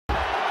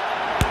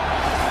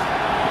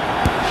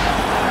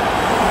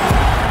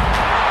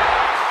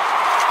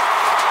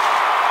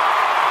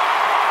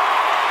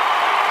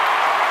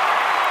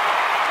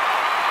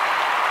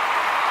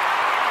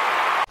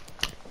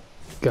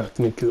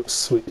make it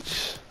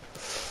switch.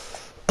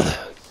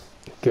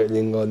 Get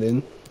Lingard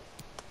in.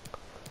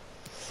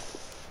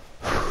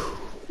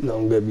 Now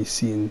I'm gonna be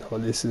seeing how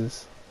this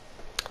is.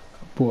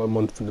 I brought him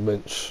on from the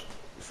bench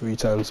 3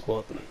 times,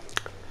 but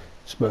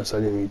Spurs I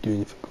didn't really do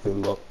anything with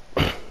him. But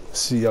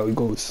see how it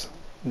goes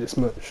in this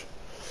match.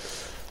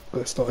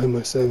 Gonna start him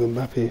with 7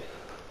 Mbappe.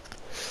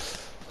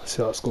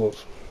 See how it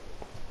scores.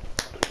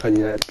 And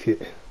United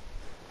kit,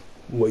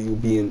 what you'll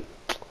be in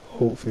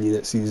hopefully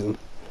next season.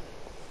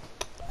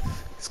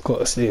 It's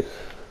gotta stay.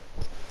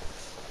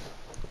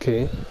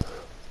 Okay.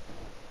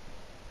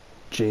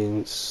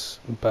 James,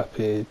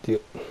 Mbappe,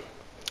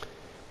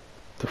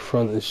 the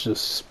front is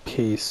just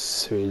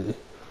pace really.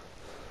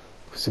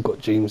 Because you've got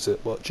James there,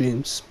 but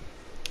James,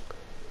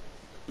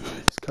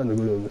 he's kind of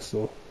good on this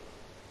though.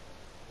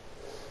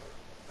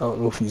 I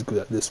don't know if he's good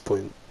at this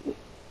point.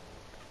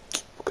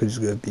 Because he's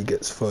going to be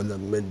gets further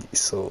than Mendy,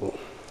 so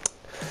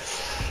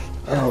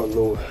I don't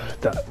know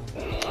that.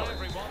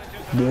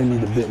 Do I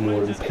need a bit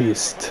more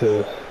pace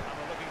to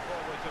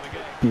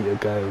beat a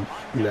guy with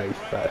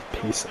 95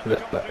 pace at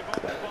left back?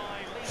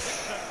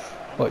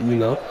 But you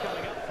know,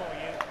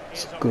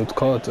 it's a good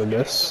card, I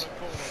guess.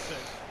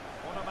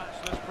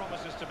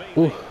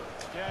 Oh,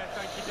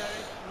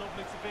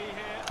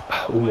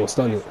 almost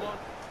done it.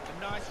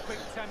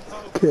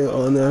 Okay,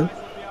 on there.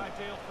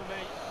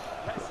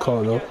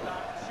 Corner.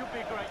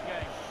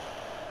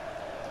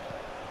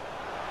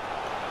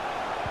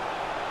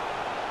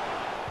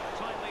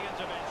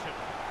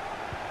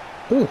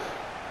 Ooh.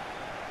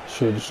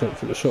 Should have just went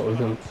for the shot with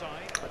him.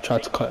 I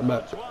tried to cut it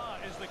back.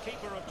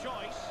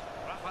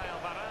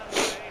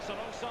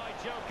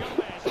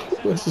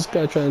 What's this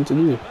guy trying to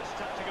do?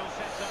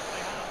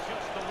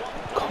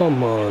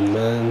 Come on,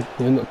 man.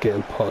 You're not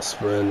getting past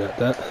Varane like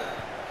that.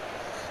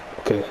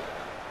 Okay.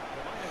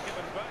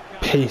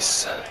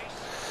 Pace.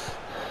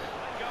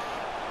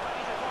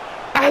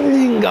 And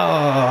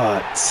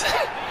lingard!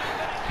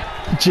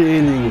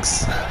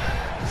 Jennings.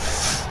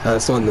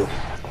 That's 1-0.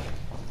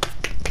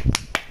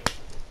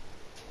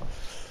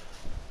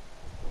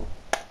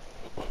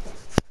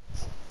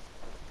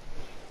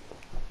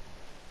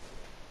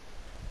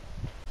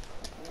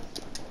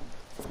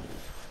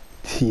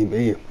 Team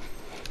A.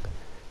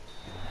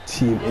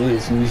 Team A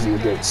is losing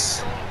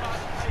against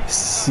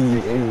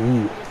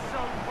CAE.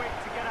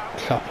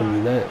 Clapham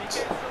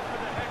United.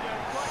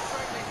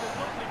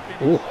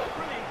 Oh.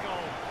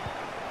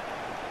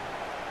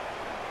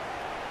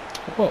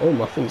 Oh,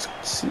 my thing's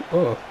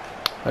oh.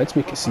 I had to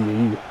make it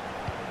CAE.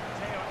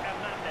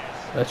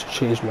 I had to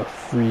change my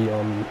 3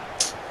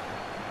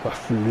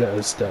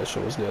 letters that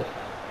shows there.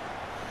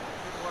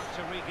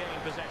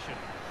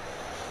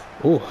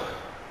 Oh.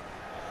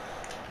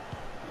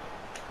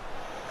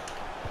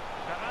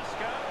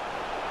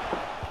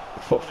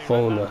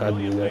 Phone I had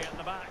me there.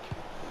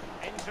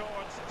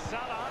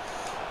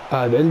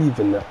 They're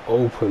leaving that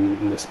open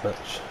in this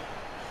match.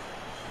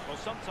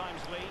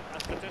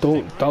 I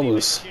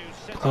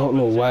don't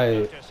know why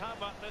it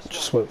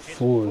just went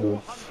forward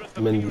with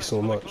Mendy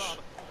so much.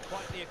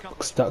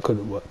 Because that could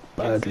have worked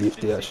badly if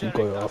they actually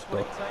got it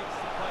after.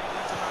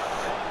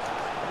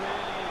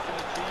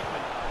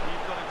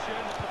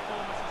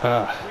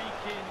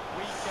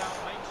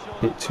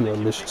 Bit too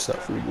ambitious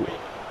that free ball.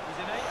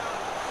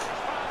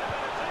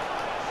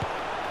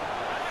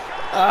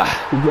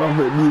 We'd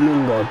rather it be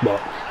Lingard,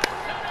 but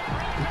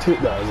we take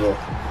that as well.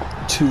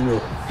 2-0,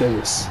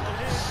 Dennis.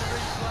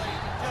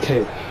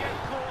 Okay.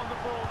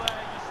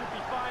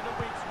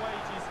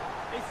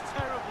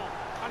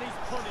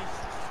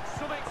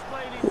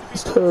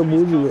 It's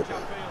terrible, isn't it?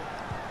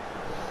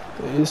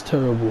 It is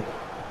terrible.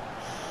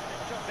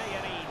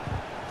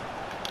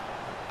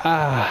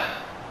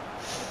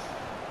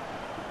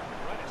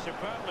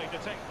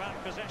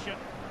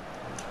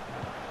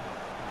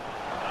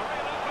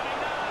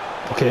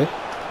 Okay.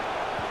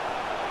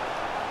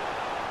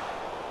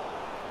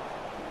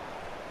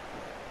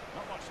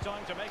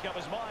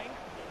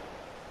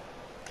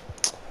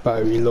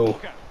 Battery low.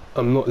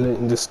 I'm not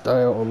letting this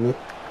die out on me.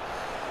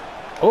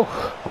 Oh!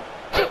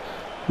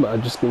 But I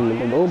just gave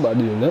him a goal by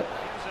doing that.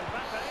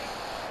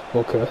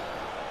 Okay.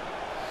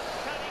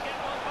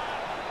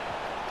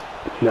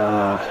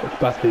 Nah,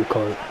 Mbappe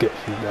can't get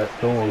through that.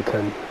 No one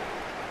can.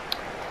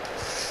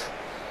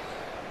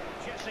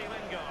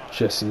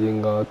 Jesse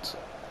Lingard.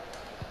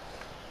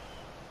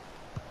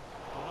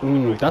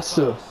 That's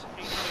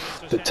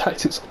the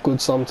tactics are good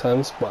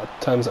sometimes, but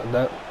at times like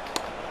that,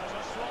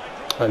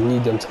 I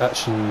need them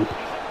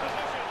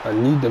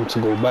to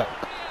go back.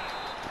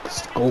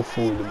 Because go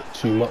forward a bit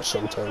too much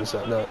sometimes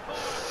like that.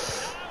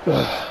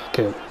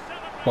 Okay,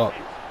 but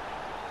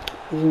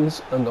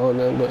Ings and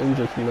Arnold got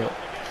injured from that.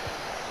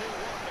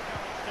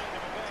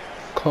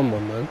 Come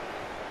on, man.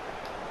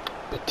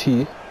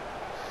 Petit.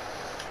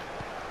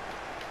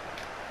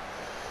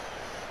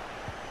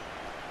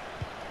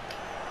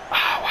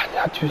 Why did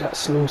I do that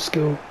slow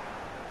skill?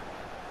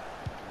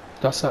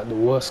 That's like the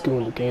worst skill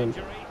in the game.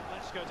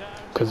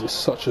 Because it's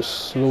such a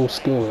slow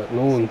skill that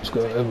no one's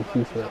going to ever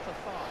fall for that.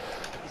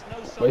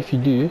 But if you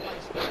do...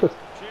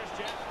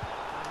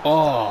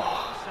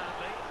 Oh!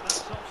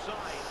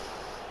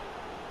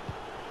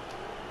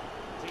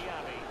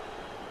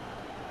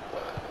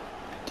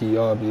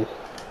 Diaby.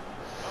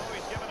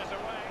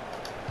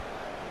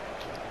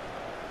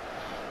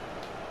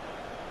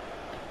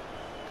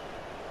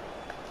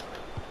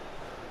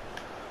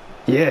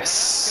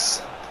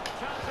 Yes!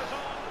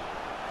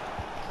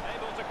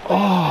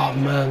 Oh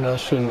man, I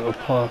shouldn't have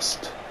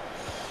passed.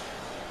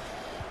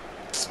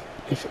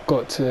 If it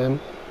got to him,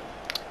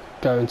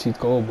 guaranteed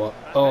goal, but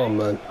oh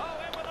man,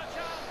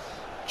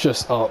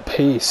 just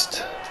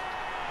outpaced.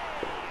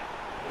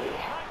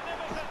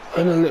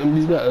 And I let him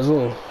do that as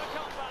well.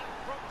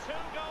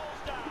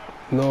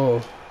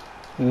 No,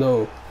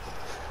 no,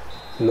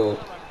 no,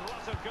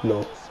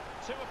 no.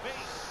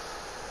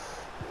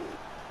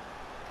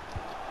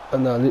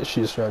 And I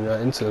literally just ran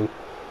right into him.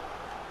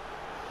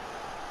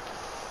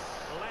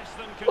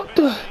 What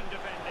the?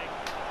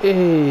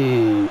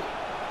 Hey!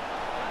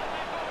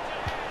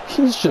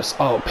 He's just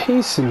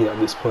outpacing me at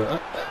this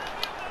point.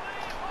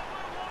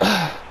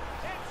 I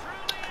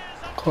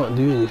can't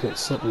do anything to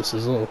stop this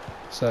as well.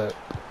 It's like,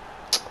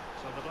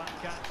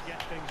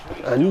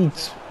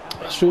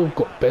 I should have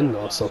got Bender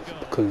or something,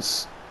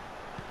 because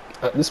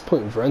at this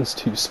point Varane's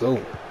too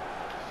slow.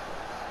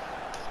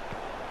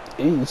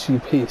 82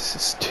 pace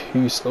is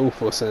too slow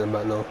for a centre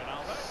back now.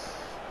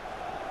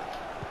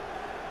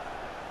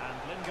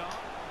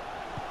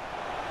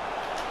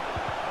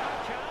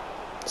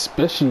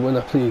 Especially when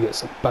I play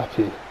against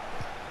Mbappe.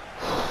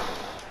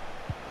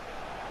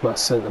 My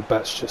centre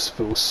backs just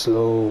feel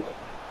slow.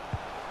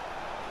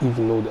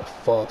 Even though they're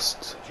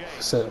fast.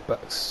 Centre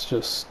backs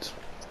just...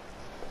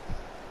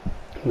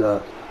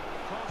 nah.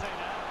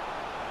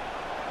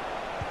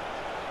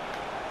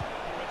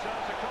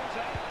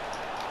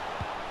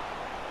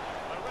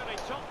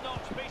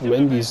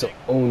 Mendy's the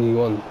only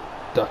one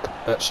that can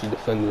actually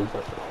defend him right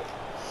now,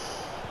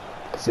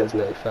 because he has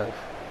 95.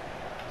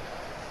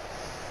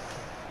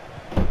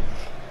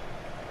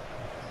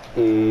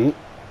 Lingard. The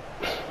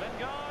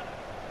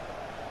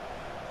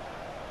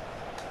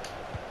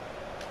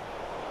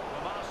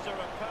master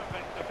of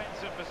perfect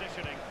defensive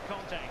positioning,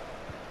 Conte.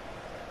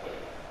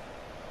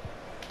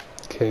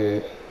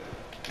 Okay.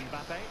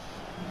 Mbappe.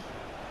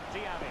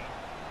 Diaby.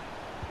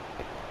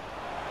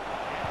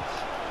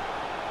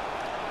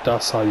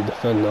 That's how you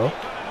defend now.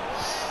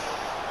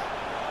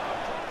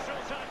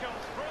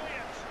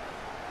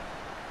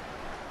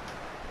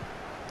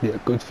 Yeah,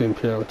 good thing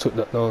Pierre took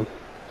that down.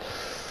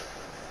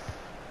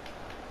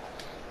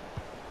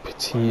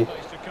 Petit.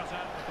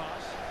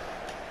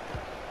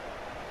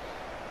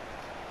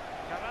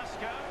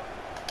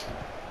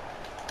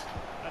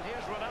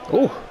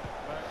 Oh!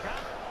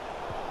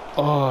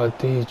 Oh,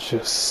 they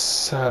just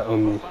sat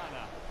on me.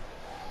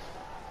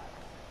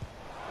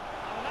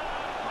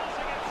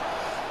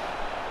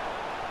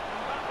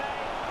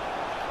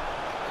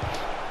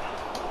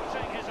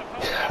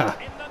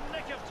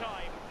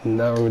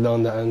 Narrow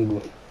down the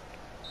angle.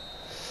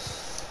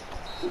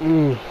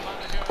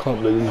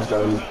 Can't believe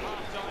that I'm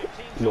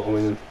not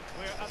winning.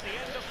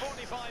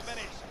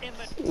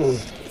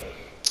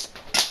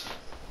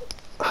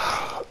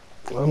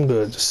 I'm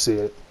gonna just see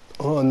it.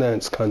 Oh no,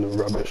 it's kind of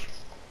rubbish.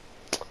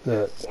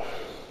 Yeah.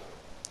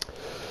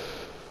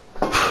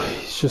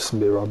 It's just a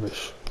bit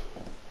rubbish,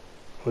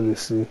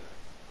 honestly.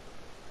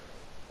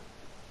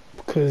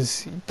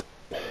 Because he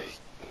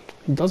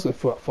doesn't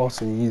feel that fast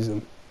when you use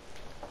him.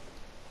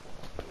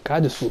 Guy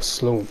just feels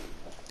slow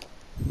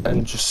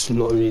and just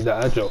not really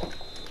that agile.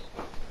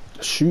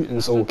 The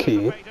shooting's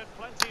okay,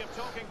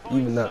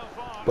 even that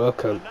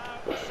Bergkamp,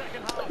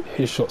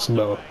 his shot's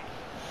better.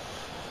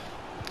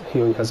 He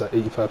only has that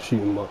 85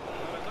 shooting, but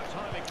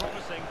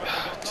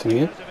to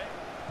me,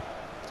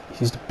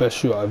 he's the best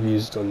shooter I've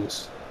used on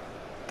this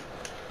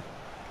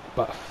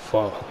by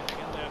far.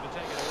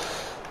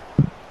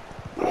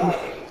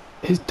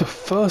 The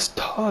first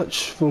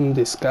touch from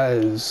this guy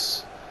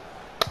is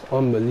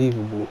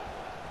unbelievable.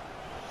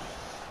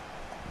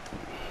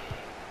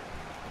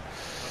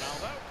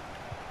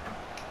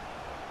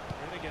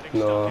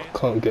 No, I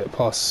can't get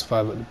past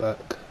 5 at the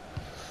back.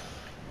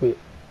 Wait,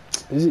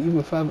 is it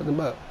even 5 at the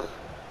back?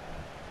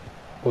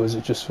 Or is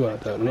it just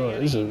like that? No,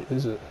 it isn't,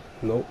 is it?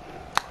 Nope.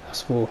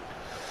 That's 4.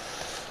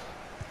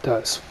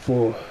 That's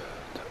 4.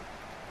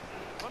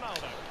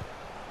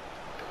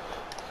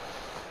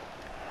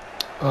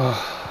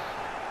 Ah.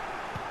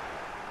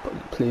 But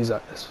it plays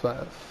at this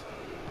 5.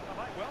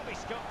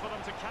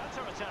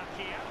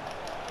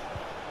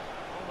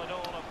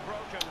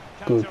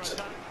 Good.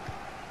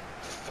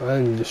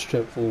 Finally the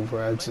strength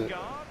overrides it.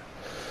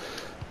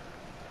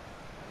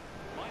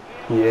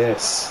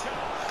 Yes.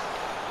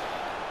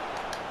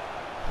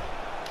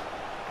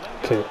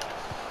 Okay.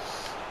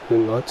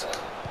 Lingard.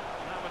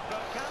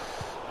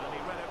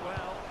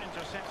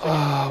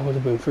 Ah, would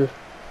have been through.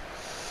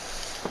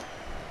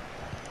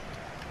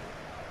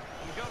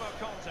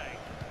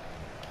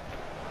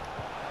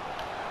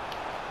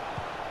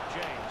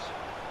 James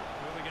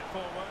moving it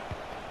forward.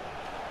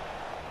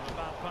 A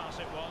bad pass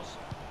it was.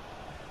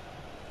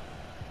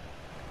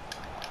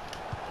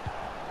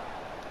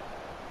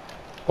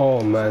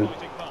 Oh man,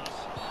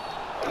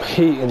 I'm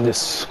hating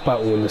this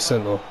battle in the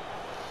centre.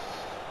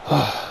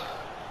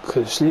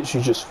 Because it's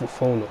literally just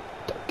Fofana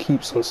that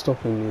keeps on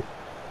stopping me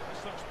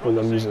when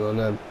I'm using on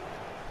them.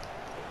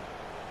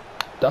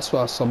 That's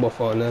why I sub off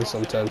on them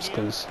sometimes,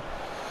 because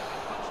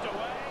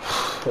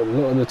a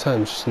lot of the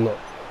time it's just not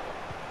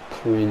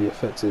really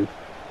effective.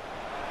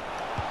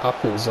 I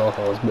think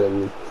Zaha was better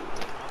than me,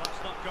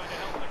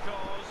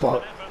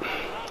 but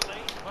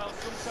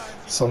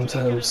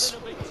sometimes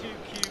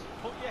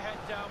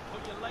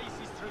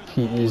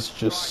he is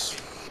just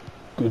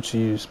good to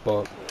use.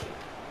 But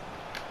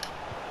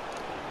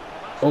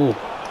oh,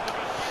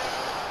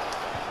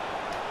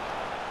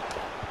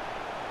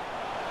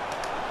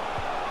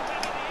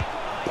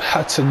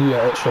 had to do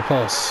that extra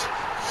pass.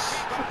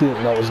 I think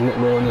that was not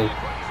going in.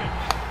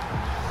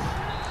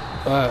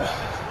 Alright,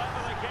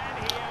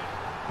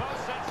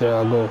 there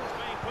I go.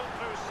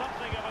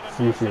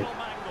 3-3.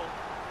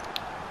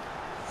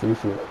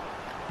 3-3.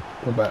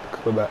 We're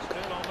back. We're back.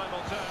 Still on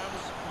level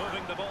terms,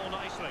 moving the ball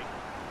nicely.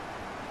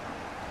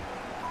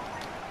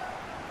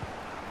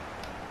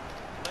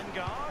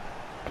 Lingard.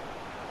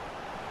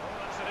 Oh,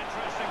 that's an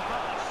interesting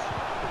pass.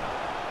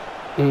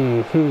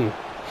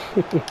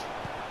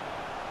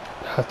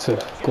 Had to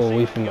go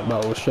away from that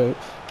battle of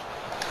strength.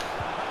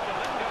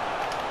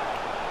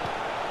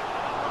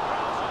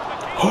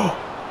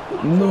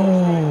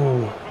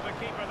 No!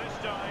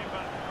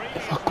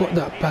 If I got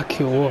that back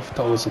heel off,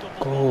 that was a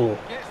goal.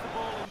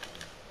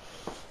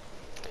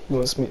 He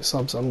wants to make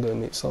subs, I'm going to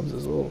make subs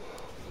as well.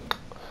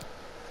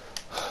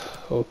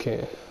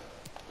 Okay.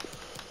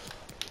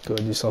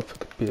 Gotta do something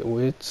a bit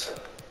weird.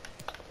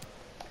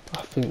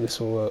 I think this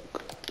will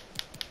work.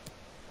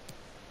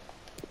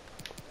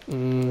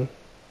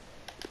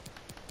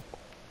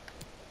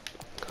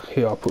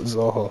 Here I put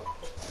Zaha,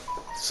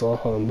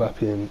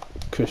 Mbappe and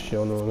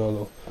Cristiano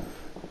Ronaldo,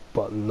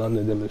 but none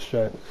of them are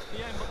strike.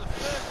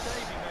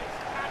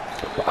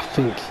 But I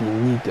think you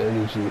need the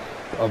energy in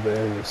other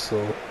areas,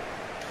 so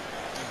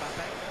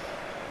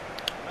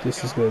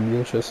this is going to be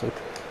interesting.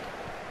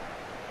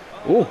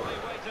 Oh!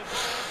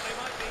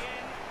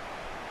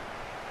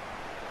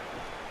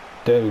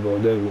 There we go,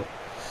 there we go.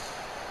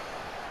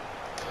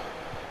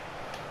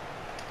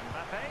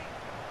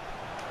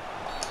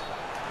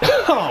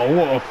 Oh,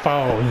 what a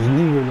foul! You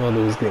knew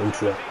Ronaldo was getting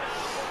to that.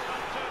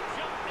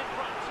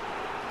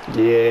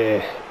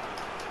 Yeah.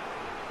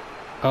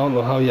 I don't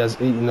know how he has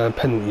 89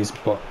 penalties,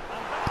 but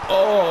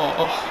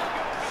oh,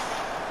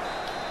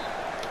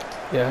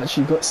 yeah,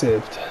 actually got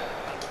saved.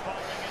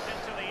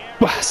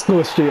 But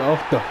go straight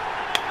after.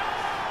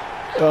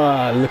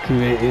 Ah, look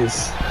who it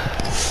is.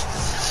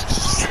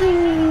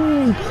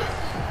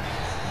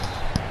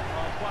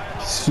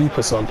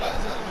 Super sub.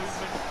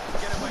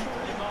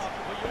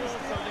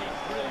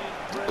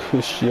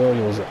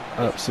 Cristiano was an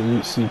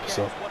absolute super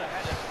sub.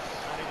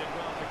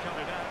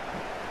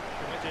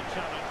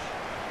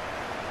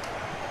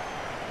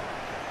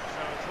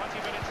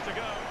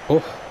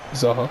 Oh,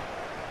 Zaha.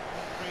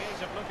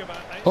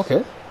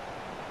 Okay.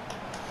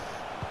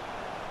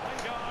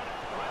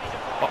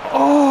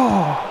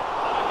 Oh!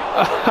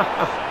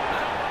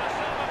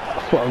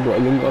 I've got a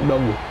lingard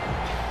double.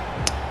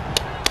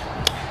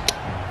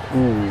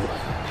 Ooh.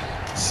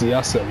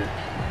 CR7.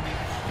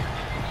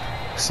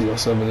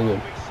 CR7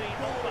 again.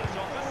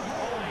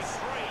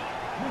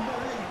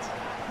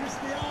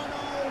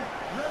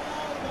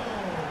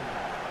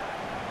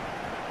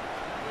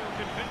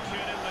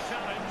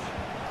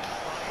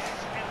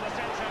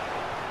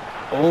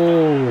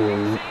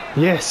 Oh,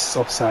 yes,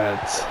 offside.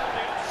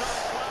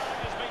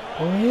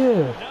 Oh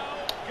yeah.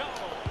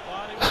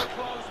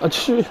 I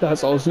just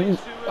realised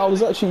I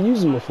was actually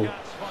using my phone.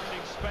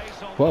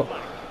 Wow.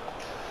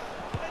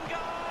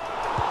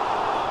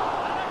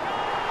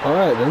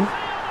 Alright then.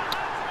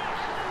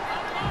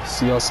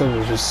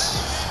 CR7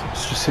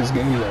 it's just his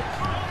game now.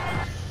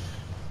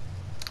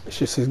 It's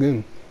just his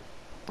game.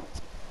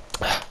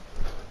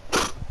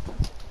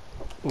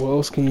 What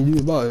else can you do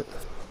about it?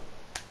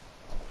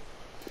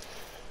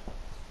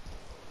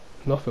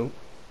 Nothing.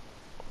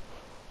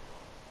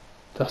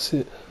 That's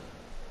it.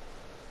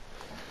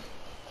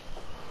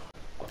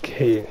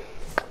 Okay,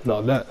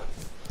 now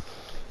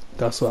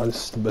that's why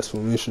this is the best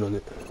formation on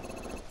it.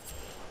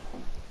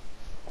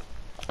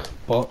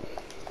 But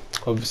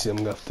obviously I'm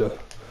gonna have to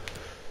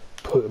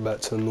put it back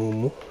to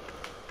normal.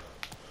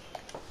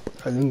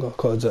 I think our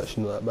card's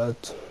actually not that bad.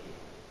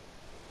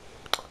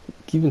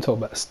 You can even talk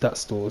about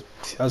stats though,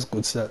 he has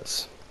good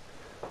stats.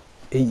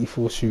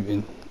 84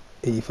 shooting,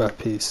 85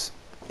 pace,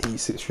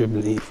 86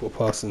 dribbling, 84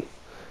 passing.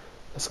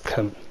 That's a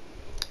camp.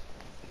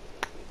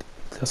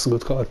 That's a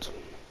good card.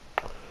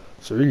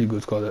 It's a really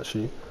good card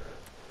actually.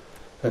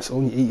 That's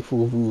only 84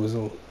 overall as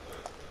well.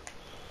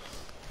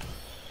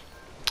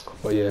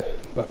 But yeah,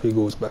 Mbappe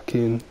goes back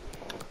in.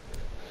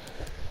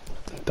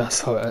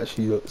 That's how it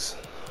actually looks.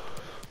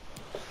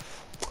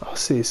 I'll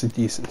say it's a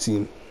decent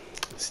team.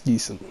 It's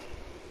decent.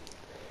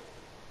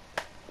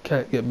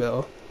 Can't get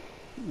better.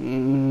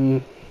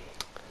 Yeah,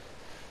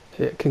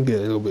 it can get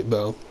a little bit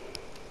better.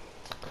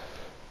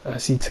 I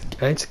need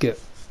to get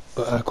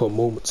an Icon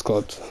Moments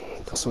card.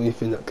 That's the only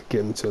thing that could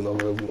get me to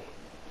another level.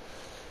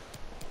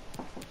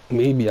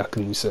 Maybe I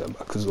can reset it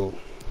back as well.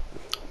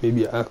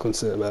 maybe an icon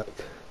centre back,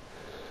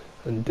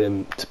 and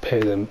then to pay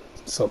them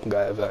some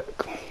guy of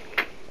like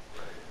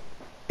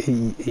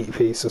 88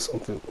 pace or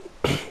something.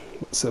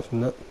 Except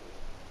from that,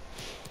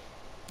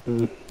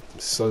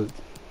 solid.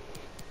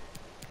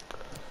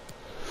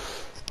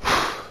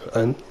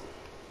 And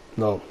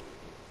no,